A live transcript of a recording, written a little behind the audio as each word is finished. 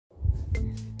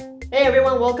Hey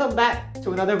everyone, welcome back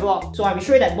to another vlog. So I'm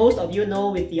sure that most of you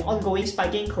know with the ongoing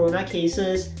spiking corona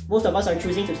cases, most of us are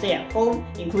choosing to stay at home,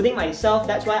 including myself.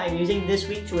 That's why I'm using this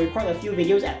week to record a few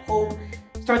videos at home,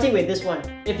 starting with this one.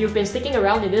 If you've been sticking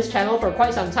around in this channel for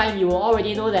quite some time, you will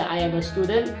already know that I am a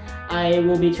student. I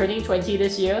will be turning 20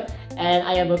 this year, and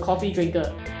I am a coffee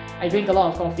drinker. I drink a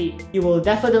lot of coffee. You will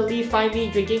definitely find me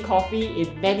drinking coffee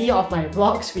in many of my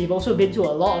vlogs. We've also been to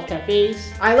a lot of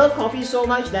cafes. I love coffee so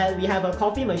much that we have a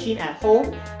coffee machine at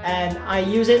home and I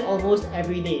use it almost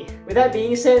every day. With that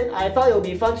being said, I thought it would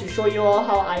be fun to show you all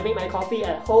how I make my coffee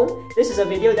at home. This is a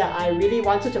video that I really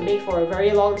wanted to make for a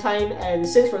very long time, and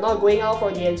since we're not going out for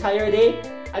the entire day,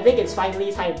 I think it's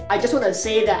finally time. I just want to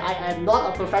say that I am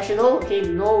not a professional, okay?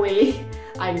 No way.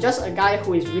 I'm just a guy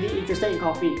who is really interested in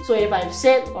coffee. So if I've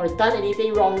said or done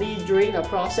anything wrongly during the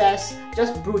process,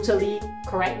 just brutally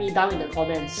correct me down in the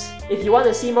comments. If you want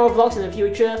to see more vlogs in the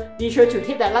future, be sure to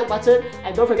hit that like button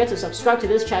and don't forget to subscribe to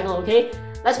this channel, okay?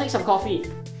 Let's make some coffee.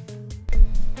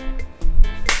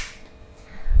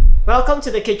 Welcome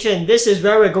to the kitchen. This is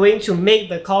where we're going to make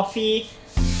the coffee.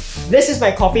 This is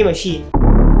my coffee machine.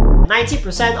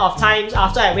 90% of times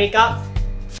after I wake up,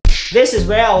 this is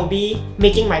where I'll be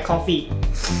making my coffee.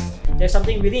 There's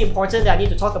something really important that I need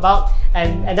to talk about,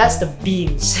 and that's the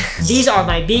beans. These are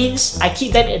my beans. I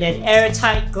keep them in an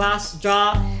airtight glass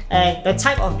jar, and the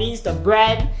type of beans, the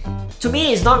brand, to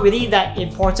me is not really that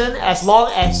important as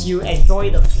long as you enjoy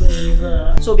the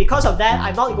flavor. So because of that,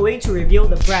 I'm not going to reveal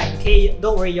the brand, okay?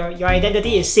 Don't worry, your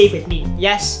identity is safe with me.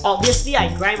 Yes, obviously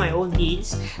I grind my own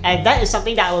beans, and that is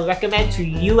something that I will recommend to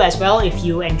you as well if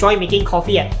you enjoy making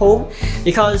coffee at home,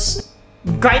 because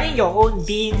grinding your own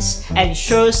beans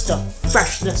ensures the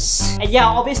freshness. And yeah,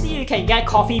 obviously you can get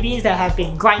coffee beans that have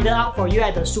been grinded up for you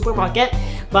at the supermarket,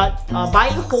 but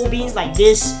buying whole beans like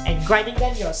this and grinding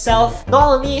them yourself not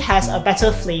only has a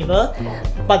better flavor,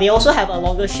 but they also have a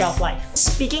longer shelf life.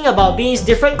 Speaking about beans,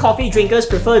 different coffee drinkers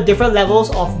prefer different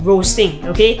levels of roasting,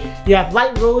 okay? You have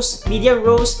light roast, medium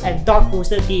roast, and dark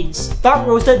roasted beans. Dark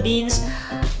roasted beans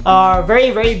are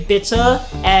very bitter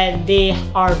and they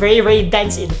are very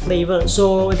dense in flavor,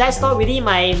 so that's not really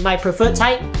my preferred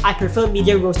type. I prefer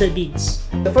medium roasted beans.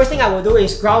 The first thing I will do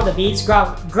is grind the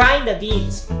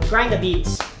beans.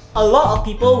 A lot of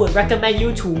people would recommend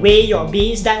you to weigh your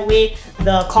beans. That way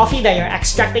the coffee that you're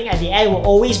extracting at the end will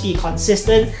always be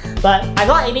consistent, but I'm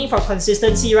not aiming for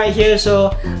consistency right here, so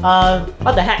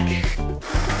what the heck.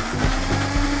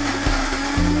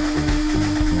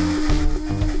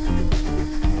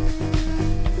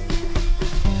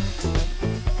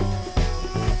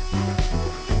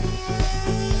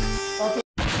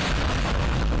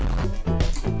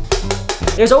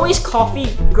 There's always coffee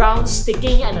grounds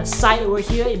sticking at the side over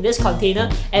here in this container,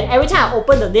 and every time I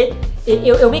open the lid,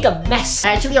 it'll make a mess.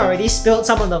 I actually already spilled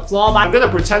some on the floor, but I'm gonna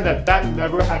pretend that that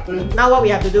never happened. Now what we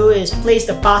have to do is place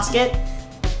the basket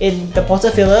in the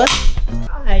portafilter.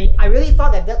 I really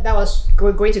thought that was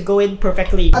going to go in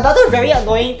perfectly. Another very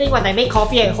annoying thing when I make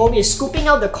coffee at home is scooping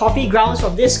out the coffee grounds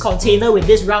from this container with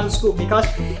this round scoop, because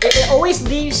it always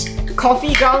leaves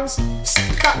coffee grounds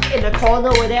stuck in the corner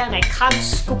over there and I can't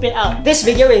scoop it out. This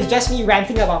video is just me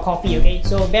ranting about coffee, okay?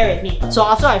 So bear with me. So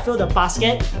after I fill the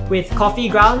basket with coffee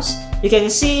grounds, you can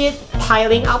see it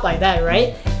piling up like that,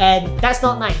 right? And that's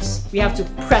not nice. We have to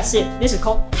press it. This is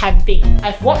called tamping.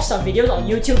 I've watched some videos on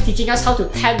YouTube teaching us how to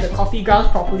tamp the coffee grounds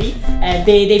properly, and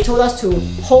they told us to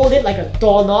hold it like a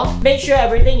doorknob. Make sure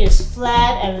everything is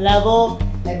flat and level,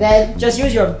 and then just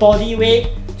use your body weight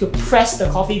to press the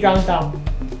coffee grounds down.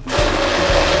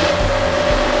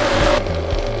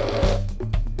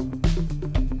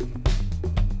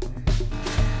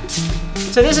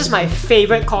 So this is my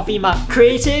favorite coffee mug.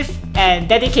 Creative and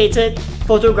dedicated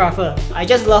photographer. I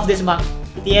just love this mug.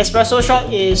 The espresso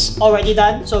shot is already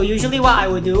done, so usually what I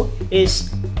would do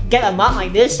is get a mug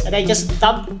like this and then just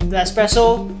dump the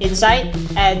espresso inside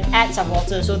and add some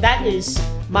water. So that is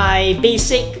my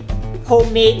basic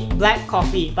homemade black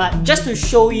coffee. But just to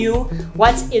show you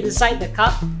what's inside the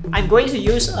cup, I'm going to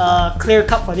use a clear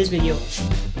cup for this video.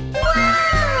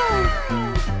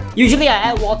 Usually I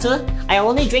add water. I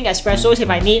only drink espressos if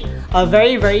I need a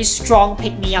very strong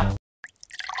pick-me-up.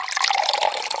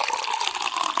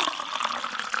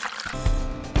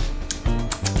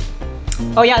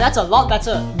 Oh yeah, that's a lot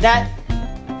better.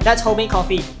 That's homemade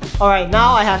coffee. Alright,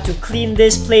 now I have to clean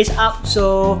this place up,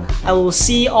 so I will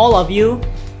see all of you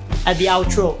at the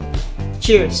outro.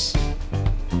 Cheers!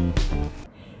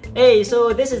 Hey,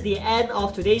 so this is the end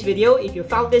of today's video. If you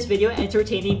found this video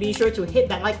entertaining, be sure to hit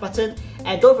that like button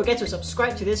and don't forget to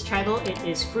subscribe to this channel. It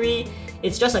is free.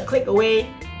 It's just a click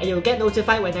away and you'll get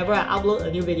notified whenever I upload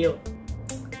a new video.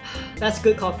 That's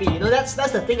good coffee. You know, that's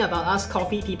the thing about us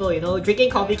coffee people, you know. Drinking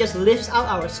coffee just lifts out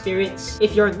our spirits.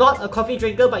 If you're not a coffee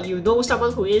drinker but you know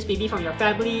someone who is, maybe from your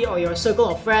family or your circle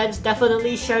of friends,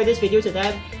 definitely share this video to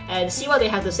them and see what they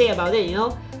have to say about it, you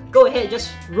know. Go ahead,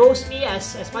 just roast me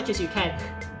as much as you can.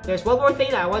 There's one more thing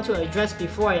that I want to address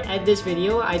before I end this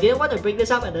video. I didn't want to bring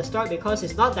this up at the start because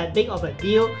it's not that big of a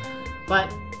deal,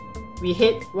 but we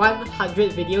hit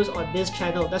 100 videos on this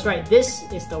channel. That's right, this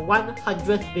is the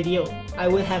 100th video. I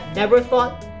would have never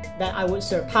thought that I would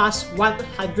surpass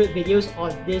 100 videos on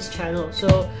this channel.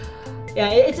 So yeah,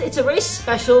 it's a very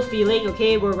special feeling,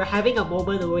 okay, where we're having a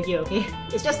moment over here, okay?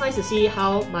 It's just nice to see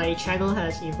how my channel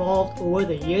has evolved over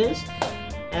the years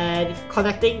and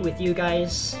connecting with you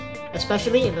guys,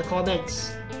 especially in the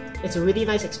comments. It's a really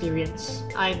nice experience.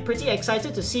 I'm pretty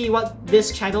excited to see what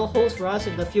this channel holds for us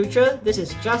in the future. This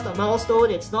is just a milestone,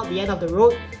 it's not the end of the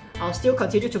road. I'll still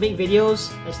continue to make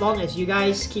videos as long as you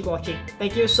guys keep watching.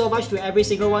 Thank you so much to every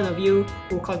single one of you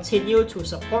who continue to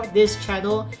support this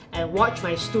channel and watch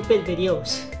my stupid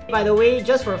videos. By the way,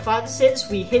 just for fun,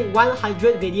 since we hit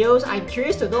 100 videos, I'm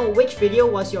curious to know which video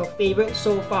was your favorite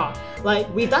so far.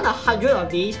 Like, we've done 100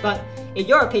 of these, but in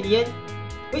your opinion,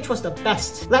 which was the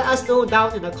best? Let us know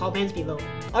down in the comments below.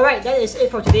 Alright, that is it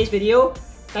for today's video.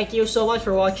 Thank you so much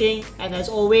for watching, and as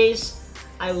always,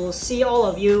 I will see all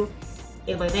of you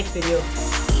in my next video.